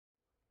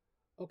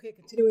Okay,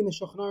 continuing the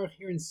Shulchan Aruch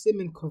here in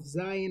Siman Kuf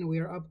Zayin, we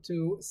are up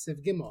to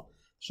Seif Gimel.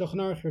 Shulchan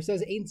Aruch here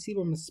says, "Ein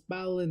tzibor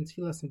mispalin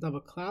tefillas and dava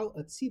klal."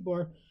 A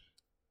tzibor,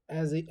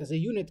 as a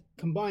unit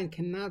combined,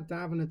 cannot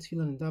daven a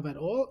tefillah and dava at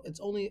all. It's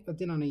only a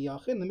din on a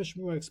yachin. The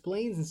Mishnah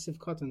explains in Siv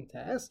Katan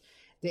Tes,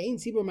 the Ein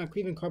tzibor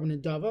makriven carbon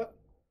and dava,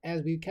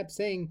 as we kept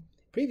saying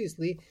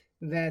previously,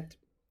 that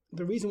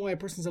the reason why a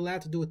person is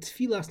allowed to do a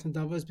tefillas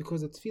nadava is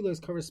because the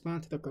tefillas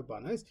correspond to the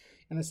karbanos,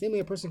 and the same way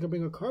a person can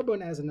bring a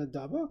carbon as a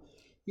nadava,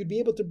 you'd be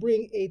able to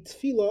bring a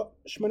tefillah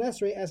shmon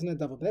esrei as a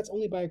nadava, but that's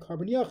only by a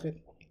carbon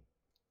yachid,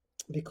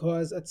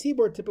 because a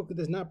tzibor typically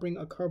does not bring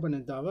a carbon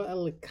nadava.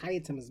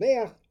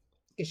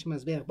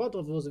 But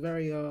if it was a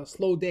very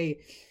slow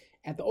day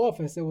at the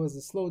office, it was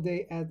a slow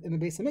day in the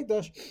Beis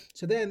Hamikdash,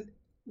 so then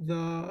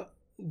the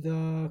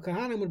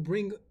kahanim would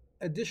bring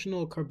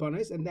additional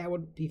karbanos, and that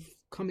would be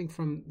coming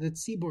from the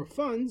tzibor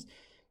funds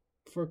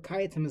for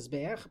kayet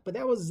hamizbeach, but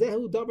that was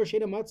zehu davar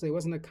sheina matzah. It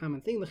wasn't a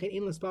common thing. One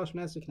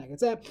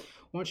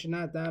should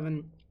not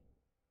daven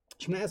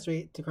shmona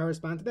esrei to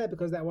correspond to that,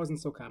 because that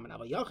wasn't so common.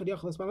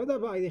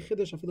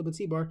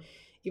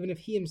 Even if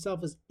he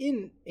himself is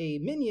in a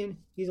minyan,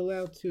 he's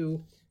allowed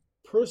to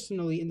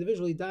personally,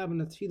 individually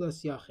daven a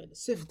tefillas yachid.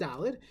 Sif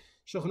dalid.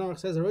 Shulchan Aruch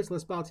says,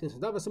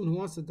 someone who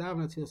wants to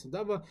daven a tefillas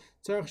dava,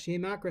 tzarich shehi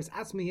makras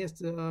atzmi, he has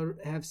to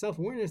have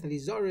self-awareness that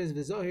he's zariz,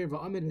 v'zahir,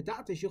 v'amid,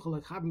 v'date, shuchal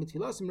l'chavim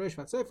b'tfilasim, rosh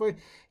v'atzefoy.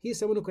 He's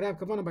someone who could have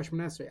kavanah by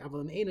shmona esrei.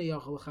 Aval eina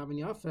yachal l'chavim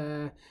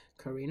yaf,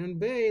 karinan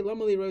bey,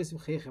 lamali rosh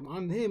v'chechem.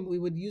 On him, we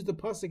would use the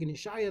pasuk in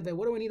Yeshaya that,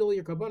 what do I need all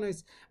your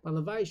kavanahs?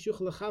 B'lavai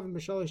shuchal l'chavim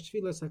b'shalosh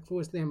tefillas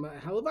hakfuas them.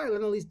 Halavai,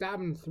 let at least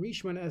daven 3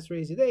 shmona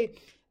esreis a day.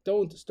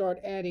 Don't start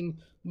adding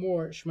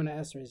more shmona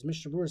esreis.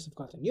 Mishnah Berurah of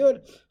Katan Yud.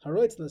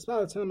 Haroitz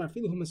l'spal. Tell him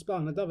afilu hu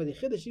mispal nadava the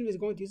chiddush. Even if he's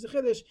going to use the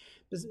chiddush,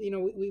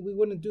 we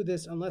wouldn't do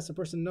this unless a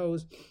person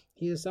knows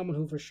he is someone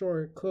who for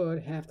sure could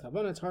have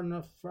kavanah. It's hard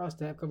enough for us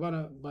to have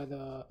kavanah by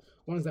the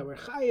ones that we're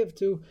chayiv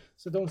to.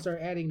 So don't start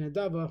adding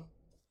nadava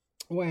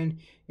when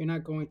you're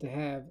not going to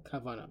have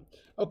kavanah.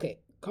 Okay.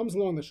 Comes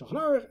along the Shulchan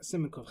Aruch,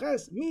 Siman Kuf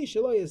Ches, Mi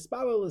shelo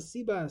yispalel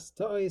l'sibas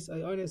ta'is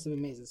ayonis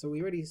v'mezid. So we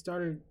already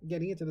started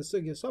getting into the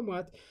sugya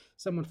somewhat.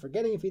 Someone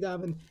forgetting if he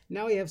davened.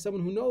 Now you have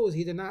someone who knows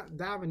he did not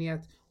daven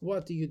yet.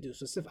 What do you do?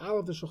 So Sif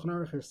Aleph the Shulchan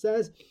Aruch here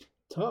says,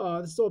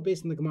 Ta'ah. This is all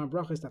based on the Gemara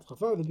Brachos Daf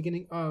Chafar, the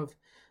beginning of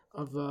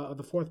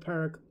the fourth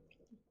parak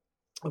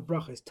of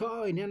Brachos.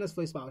 Ta'ah inanas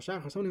v'yispal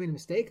shachar. Someone made a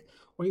mistake,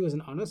 or he was an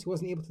honest. He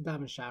wasn't able to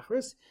daven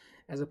shachris,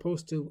 as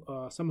opposed to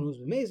someone who's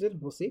been mazed.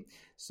 We'll see.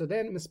 So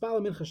then,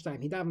 mispala mincha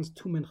shtayim. He davens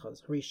 2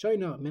 minchas.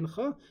 Harishayna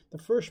mincha. The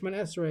first shmon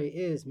esrei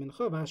is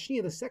mincha.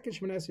 V'hashniya, the second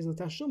shmon esrei is the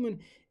tashlumin,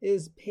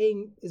 is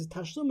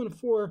tashlumin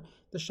for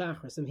the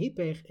shachris. And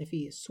if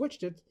he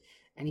switched it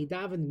and he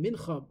davened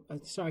mincha,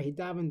 he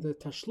davened the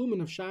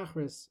tashlumin of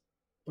shachris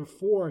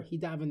before he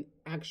davened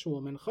actual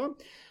mincha.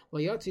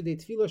 He's not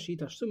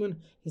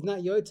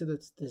yoyed to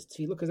this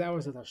tefillah because that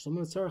was a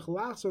tashlumin.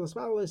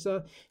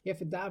 You have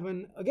to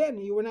daven again.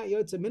 You were not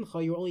yoyed to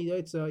mincha. You were only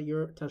yoyed to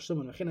your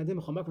tashlumin.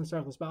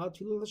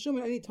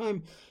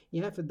 Anytime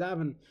you have to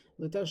daven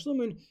the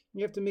tashlumin,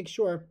 you have to make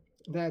sure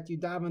that you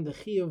daven the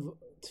chiyuv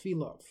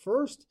tefillah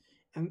first,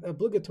 and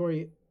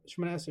obligatory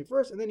shmona esrei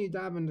first, and then you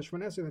daven the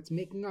shmona esrei that's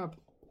making up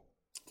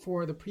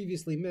for the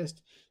previously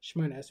missed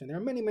shmona esrei. There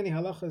are many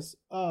halachas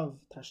of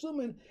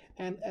tashlumin,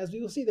 and as we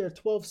will see, there are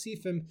 12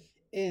 sifim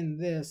in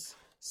this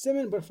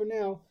siman. But for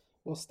now,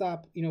 we'll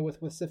stop,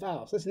 with Sif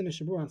Aleph. So let's see the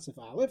Mishnah Berurah on Sif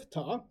Aleph.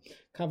 Ta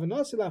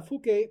kavanos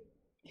lafuke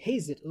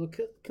hazit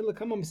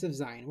l'kamam Sif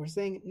Zayin. We're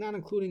saying not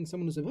including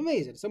someone who's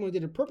amazed. Someone who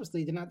did it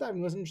purposely, did not daven,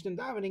 he wasn't interested in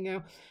davening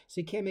now,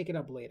 so he can't make it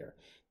up later.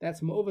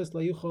 That's ma'ovas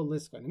layuchol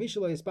liskon.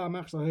 Mishalay yispal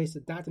machshal hayis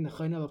dat in the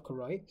chaynel of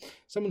karoi.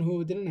 Someone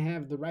who didn't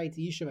have the right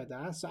yishuv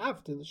adas. So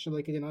after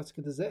shalay kedin ask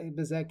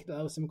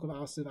bezek sim kov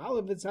alsiv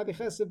alav v'tzadi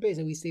chesav beis.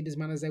 And we say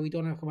bisman as that we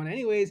don't have kavanah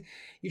anyways.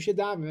 You should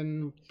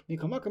daven.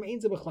 Mikamakam ein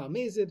zebachla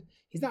amazed.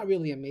 He's not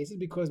really amazed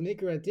because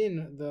Meikar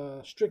Adin,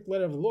 the strict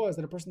letter of the law, is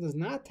that a person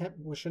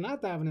should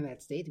not daven in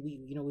that state.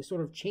 We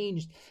sort of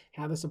changed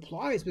how this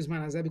applies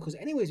bisman as that, because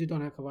anyways we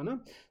don't have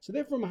kavanah. So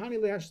therefore mahani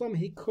lehashlam,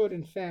 he could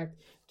in fact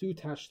do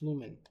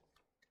tashlumin.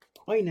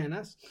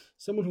 Oynanas,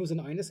 someone who was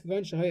an oynas,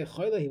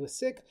 he was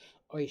sick,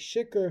 oy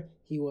shikr,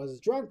 he was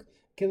drunk.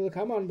 Someone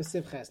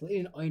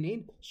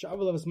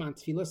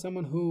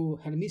who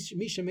had a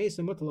misha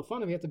mesa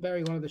mutalafanav, he had to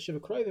bury one of the shiva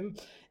kroivim,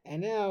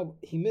 and now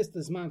he missed the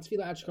zman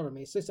tefillah at shkavar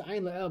mesa. So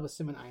ayin la'el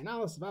b'siman ayin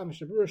alas,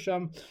 Mishnah Berurah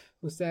Sham,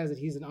 who says that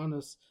he's an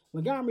anus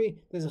lagamri.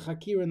 There's a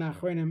chakir in the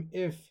achronim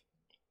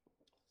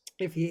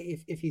if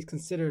he's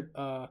considered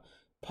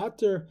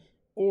pater,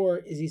 or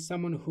is he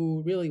someone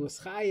who really was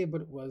chayiv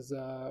but was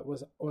an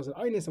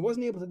oynis and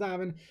wasn't able to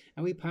daven?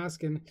 And we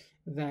paskin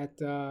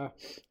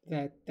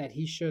that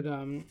he should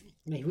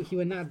he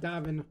would not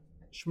daven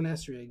shmona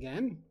esrei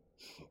again.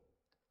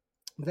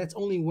 But that's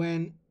only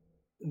when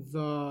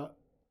the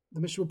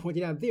Mishnah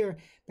pointed out there.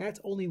 That's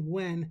only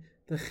when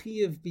the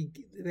chiyuv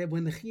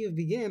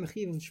began. The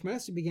chiyuv of shmona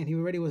esrei began. He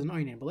already was an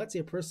oynin. But let's say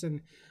a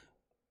person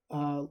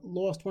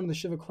lost one of the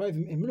shiva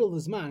kroivim in the middle of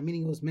the zman,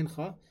 meaning it was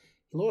mincha.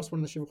 He lost one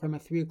of the Shiva Kriyim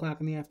at 3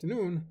 o'clock in the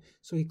afternoon,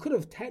 so he could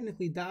have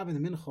technically davened the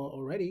mincha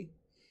already.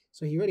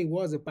 So he already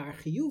was a bar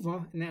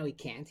chiyuva, and now he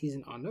can't. He's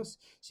an anus,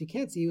 so you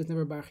can't see he was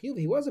never a bar chiyuva.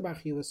 He was a bar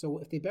chiyuva. So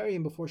if they bury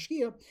him before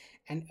shkia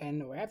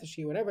and or after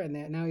shkia, whatever,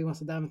 and now he wants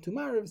to daven 2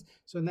 marivs,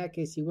 so in that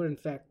case he would in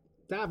fact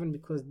daven,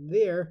 because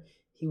there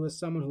he was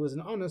someone who was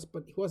an anus,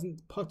 but he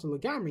wasn't patur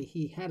legamri.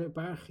 He had a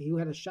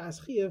shas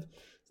chiyuv.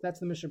 So that's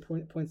the Mishnah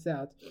points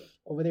out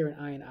over there in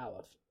Ayin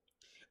Aleph.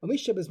 He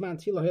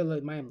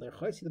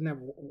didn't have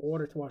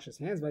water to wash his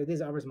hands, but he has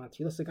to daven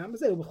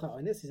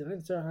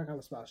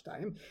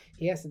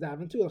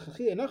too.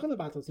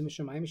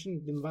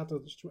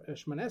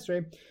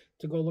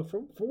 To go look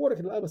for water.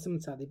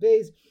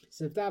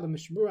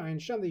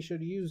 They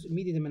should use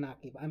immediate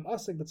menakiv. I'm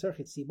asik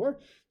b'tzarchit tzibor.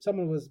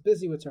 Someone was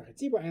busy with tzarchit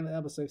tzibor and the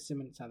elbasay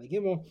siman tzadi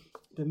gimel.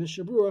 The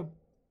mishabura.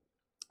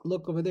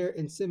 Look over there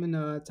in Siman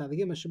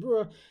Tzaddigim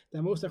Shabura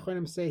that most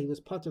Achronim say he was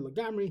patur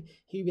legamri.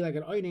 He would be like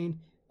an oinain,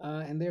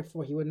 and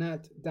therefore he would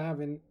not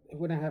daven. He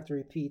would not have to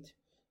repeat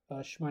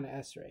Shemana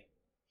Esrei.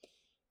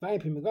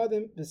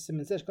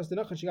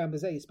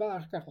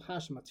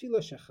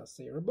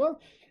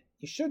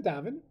 You should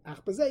daven.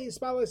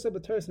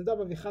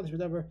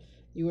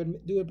 You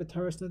would do it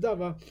b'taras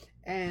nadava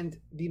and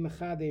be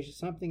mechadesh,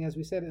 something as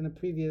we said in the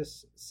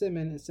previous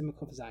Siman and Siman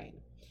Kuf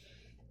Zayin.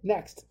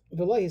 Next,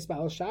 v'lo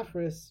yispal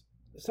shachris.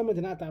 If someone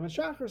did not daven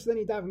shachar, so then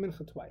he daven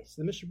mincha twice.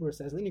 The Mishnah Berurah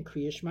says, "Lini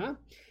kriyishma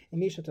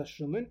and mishat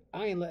tashlumin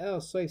ayin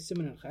le'el Seif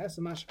Siman and ches."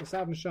 The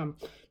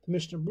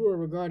Mishnah Berurah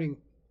regarding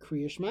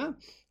kriyishma,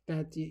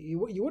 that you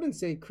wouldn't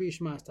say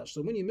kriyishma as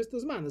tashlumin. You missed the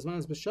zman. The zman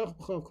is b'shach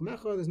b'chov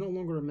kumecha. There's no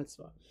longer a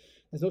mitzvah.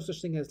 There's no such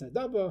thing as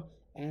nadava,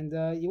 and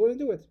you wouldn't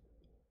do it.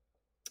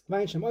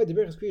 Everyone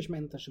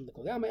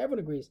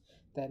agrees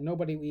that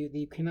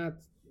you cannot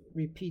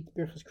repeat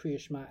Birchas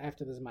Kriyishma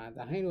after the Zman.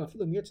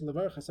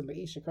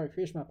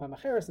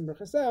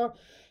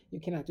 You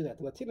cannot do that.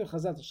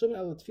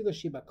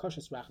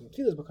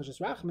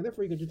 And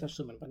therefore you can do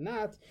Tashlumin, but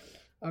not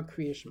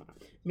Kriyishma.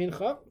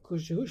 Mincha,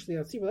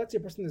 let's say a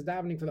person is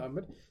davening for the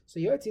Amud, so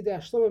let's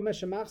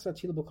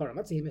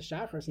say he missed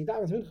Shachar, he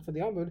davens Mincha for the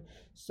Amud,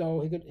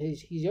 so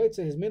he's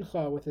Yotze his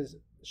Mincha with his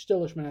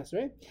Shtilish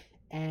Menasrei,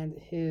 and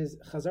his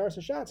Chazar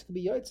Sashatz could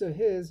be Yotze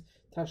his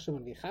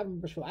Tashlumin. You have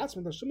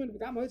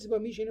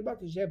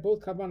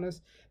both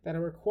kavanas that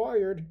are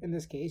required in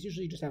this case.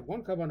 Usually you just have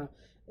one kavana,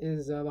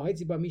 is the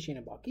Haitzi Ba Mishin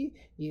and Baki.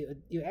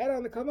 You add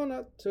on the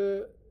kavana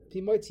to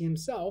Moitzi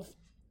himself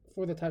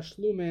for the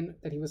Tashlumin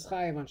that he was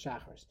chayiv on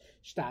Shachars.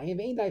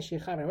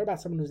 What about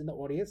someone who's in the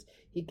audience?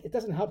 It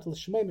doesn't help to be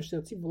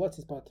Yotze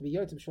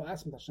B'Shul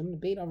Asm Tashlumin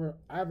Bein over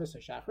Arvis or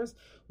Shachars.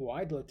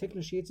 Why? There's no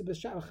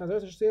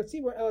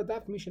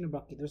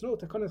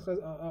takonas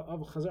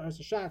of Chazar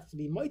Sashat to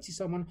be Moitzi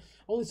someone,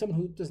 only someone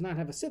who does not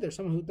have a siddur,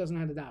 someone who doesn't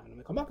have a daven.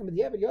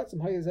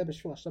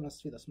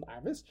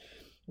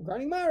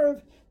 Regarding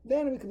Marav,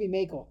 then we could be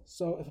Mekel.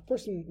 So if a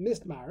person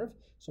missed Marav,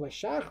 so by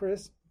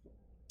Shachris,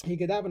 he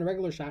could daven a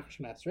regular Shachar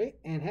Shemesrei,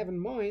 and have in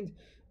mind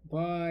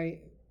by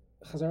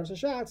Chazar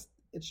Sashatz,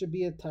 it should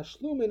be a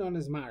Tashlumin on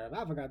his Marav.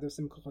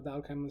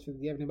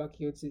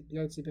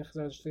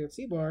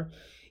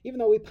 Even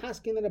though we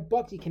paskin that a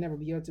Baki can never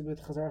be Yotze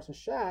with Chazar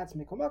Sashatz,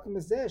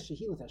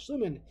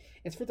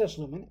 it's for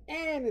Tashlumin,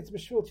 and it's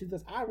B'shvil to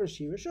this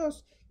Avrashi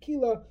Rishos,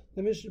 Kila,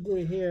 the Mishnah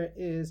Berurah here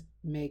is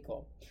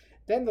Mekel.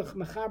 Then the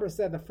Mechaber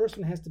said the first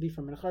one has to be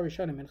from Mincha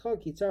Rishon Mincha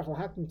Ki Tzarech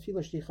L'Hakim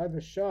Tefillah Shlichai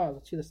V'Shah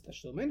L'Tfilas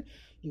Tashlumin.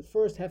 You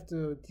first have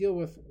to deal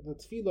with the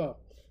Tefillah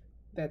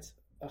that's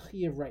a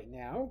Chiyuv right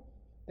now,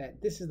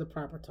 that this is the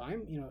proper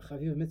time.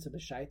 Chaviv Mitzvah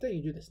B'Shaita.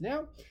 You do this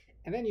now,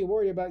 and then you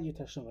worry about your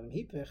Tashlumin.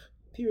 Hipich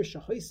Pirish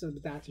Shachoisa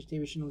B'Datish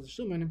Tevishin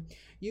Tashlumin.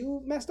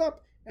 You messed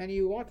up, and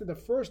you wanted the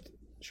first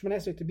Shemon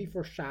Esrei to be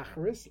for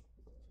Shacharis,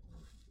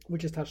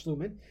 which is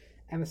Tashlumin.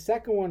 And the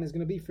second one is going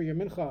to be for your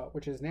mincha,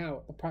 which is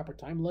now the proper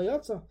time. Lo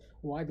yotza.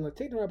 Why? This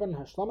is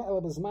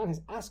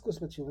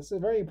a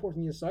very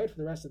important aside for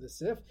the rest of the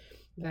sif,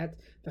 that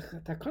the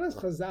takanas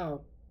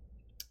chazal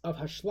of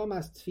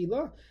hashlamas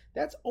tefillah,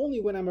 that's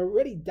only when I'm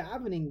already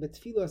davening the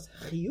tefillah's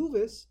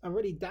chiyuvis,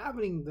 already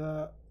davening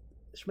the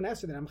Shemona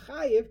Esrei that I'm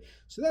chayiv,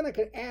 so then I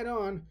can add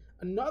on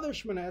another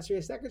Shemona Esrei,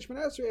 a second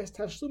Shemona Esrei as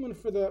tashlumin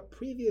for the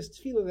previous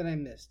tefillah that I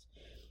missed.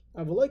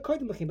 But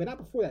not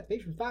before that.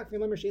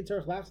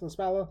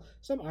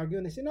 Some argue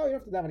and they say, no, you don't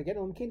have to daven again.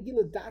 Only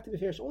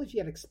if you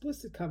had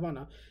explicit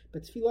kavana.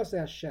 But you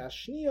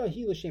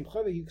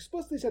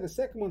explicitly said the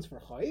second one's for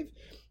chayiv.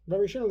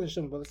 But it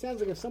sounds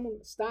like if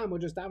someone stam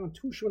would just daven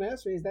 2 Shemona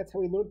Esreis, that's how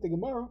he learned the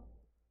Gemara,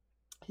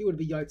 he would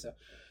be Yotze.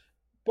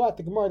 But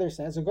the Gemara there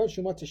says, let's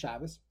say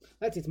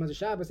it's Matzah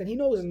Shabbos, and he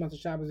knows it's Matzah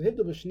Shabbos.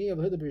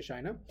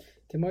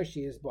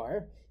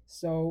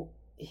 So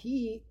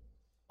he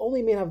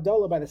only made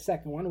Havdalah by the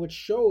second one, which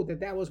showed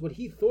that was what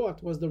he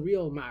thought was the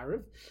real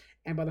Marav.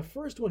 And by the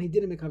first one, he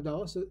didn't make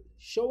Havdalah, so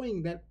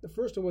showing that the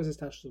first one was his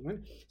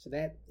Tashlumin. So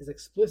that is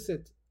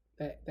explicit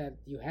that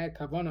you had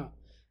Kavana,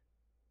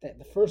 that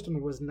the first one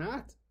was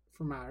not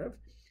for Marav.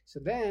 So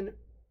then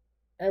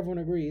everyone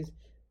agrees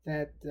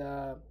that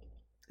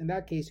in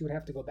that case, you would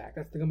have to go back.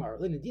 That's the Gemara.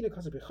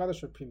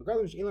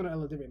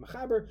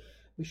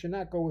 We should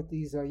not go with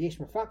these yesh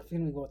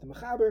mefakfin. We go with the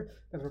mechaber.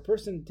 That if a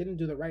person didn't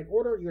do the right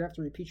order, you would have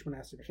to repeat Shemona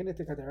Esrei.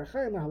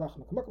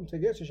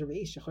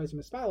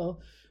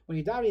 When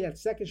you daven that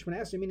second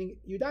Shemona Esrei, meaning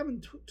you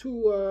daven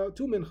two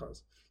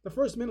minchas. The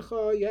first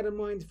mincha you had in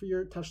mind for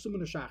your tashlumin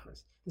and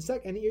shachris. The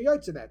second, and you're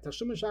to that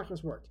tashlumin and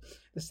shachris worked.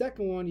 The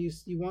second one you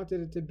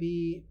wanted it to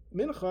be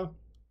mincha,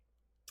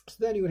 so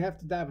then you would have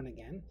to daven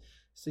again.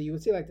 So you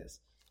would say like this.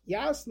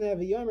 Yasne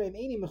v'yomer im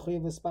eini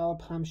mechuyev l'spal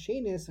pam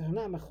shenis, I'm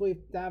not mechuyev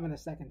daven a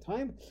second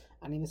time.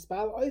 Ani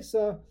mispal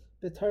oisa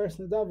b'teres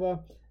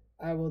nedava,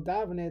 I will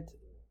daven it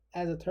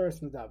as a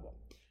teres nedava.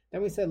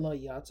 Then we said lo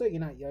yatsa, you're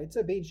not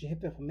yatsa. Bein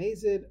shehipach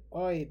mezid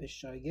oy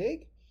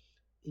b'shoygeg.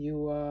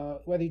 You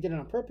whether you did it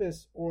on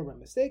purpose or by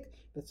mistake,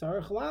 but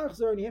tzarich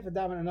lachzor, and you have to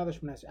daven another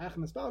shemona esrei. Ach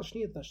mispal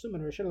shniyat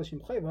tashlumin rishon l'shem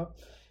chayva.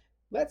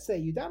 Let's say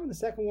you daven the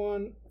second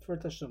one for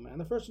tashlumin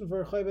and the first one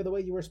for chayva the way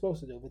you were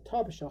supposed to do. But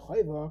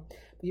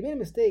you made a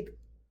mistake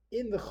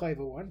in the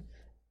chayva one.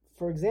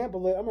 For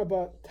example, I'm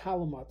about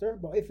talumater,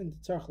 but if in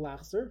tzarich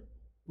lachzer,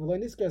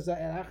 and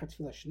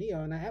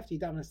after you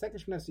daven the second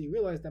shemona esrei, you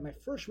realize that my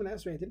first shemona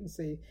esrei I didn't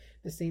say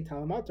the same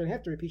talumater. I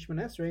have to repeat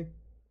shemona esrei.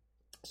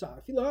 So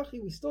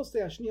we still say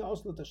Ashniya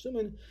also the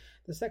Tashlumin.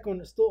 The second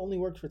one still only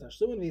works for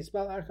Tashlumin. We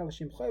spell Archa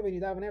l'Shem Chayv, and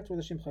you daven after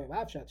the Shem Chayv.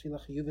 Avshat Tefillah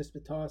Chiyuvis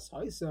B'tas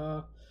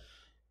Haisa.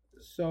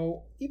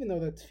 So even though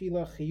the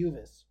Tefillah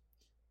Chiyuvis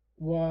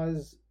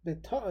was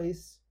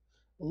B'tas,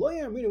 we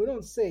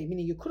don't say.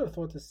 Meaning you could have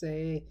thought to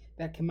say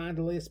that command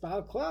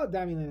Spal Cloud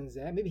Damin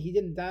Zeh. Maybe he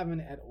didn't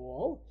daven at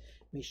all.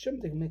 That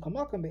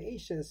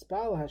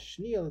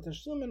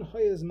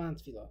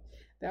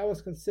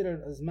was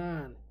considered as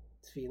man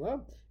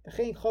Tefillah. You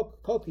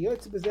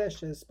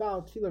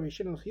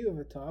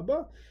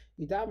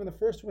daven the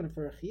first one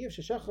for a chiyuv.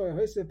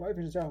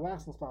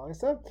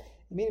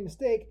 You made a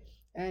mistake,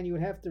 and you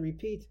would have to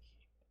repeat.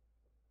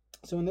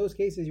 So in those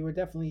cases, you were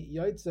definitely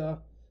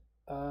yotza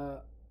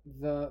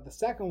the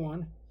second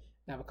one.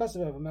 Now because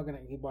of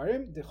Magen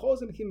Gibarim, the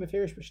chozim kim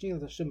beferish b'shnil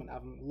tashuman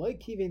avim loy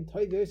kivin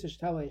toy v'yoseh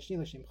shtala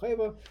yishnil shem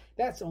chayva.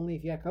 That's only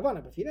if you have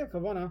kavana. But if you didn't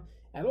have kavana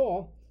at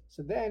all,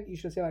 so then you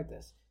should say like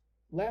this: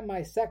 let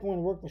my second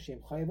one work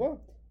b'shem chayva.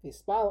 In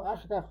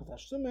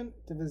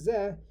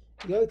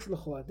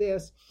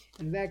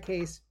that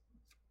case,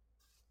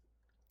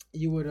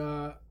 you would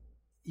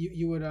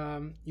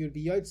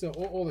be yotza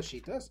all the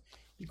shitas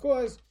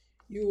because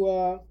you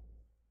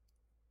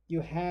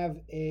have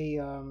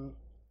the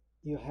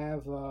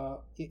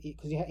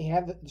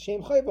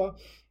shem chayva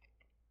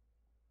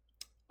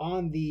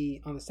on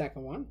the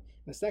second one.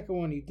 The second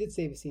one you did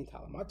say v'sin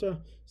talamatra,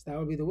 so that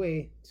would be the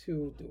way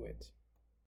to do it.